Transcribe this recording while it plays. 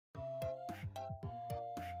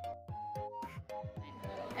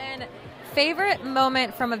And favorite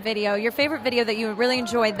moment from a video, your favorite video that you really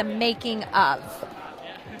enjoyed the making of?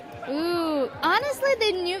 Ooh, honestly,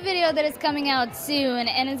 the new video that is coming out soon,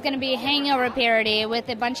 and it's going to be a hangover parody with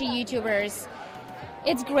a bunch of YouTubers.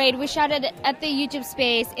 It's great. We shot it at the YouTube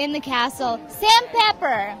space in the castle. Sam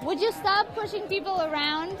Pepper, would you stop pushing people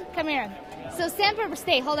around? Come here. So Sam Pepper,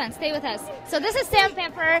 stay with us. So this is Sam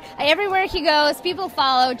Pepper. Everywhere he goes, people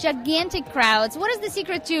follow, gigantic crowds. What is the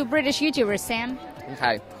secret to British YouTubers, Sam?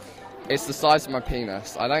 Okay, it's the size of my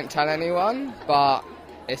penis. I don't tell anyone, but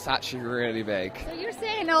it's actually really big. So you're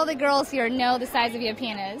saying all the girls here know the size of your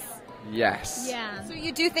penis? Yes. Yeah. So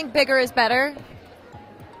you do think bigger is better?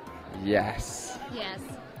 Yes. Yes.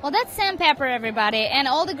 Well, that's Sam Pepper, everybody, and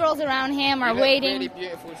all the girls around him are waiting. Really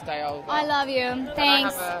beautiful today, Olga. I love you.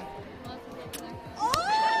 Thanks. That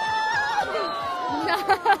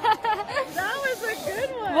was a good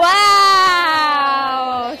one.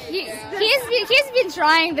 Wow. He's been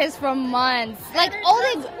trying this for months. Like all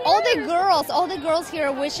the girls here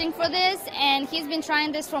are wishing for this, and he's been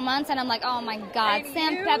trying this for months. And I'm like, oh my God,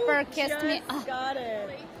 Sam Pepper kissed me. Oh, Got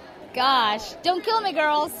it. gosh, don't kill me,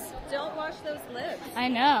 girls. Don't wash those lips. I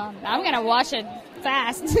know. I'm gonna wash it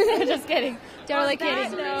fast. Just kidding. Totally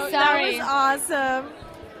kidding. Sorry. That was awesome.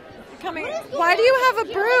 Why do you have a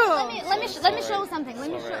broom? Let me show something. Let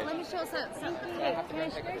me show something.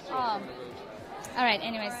 All right.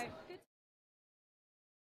 Anyways.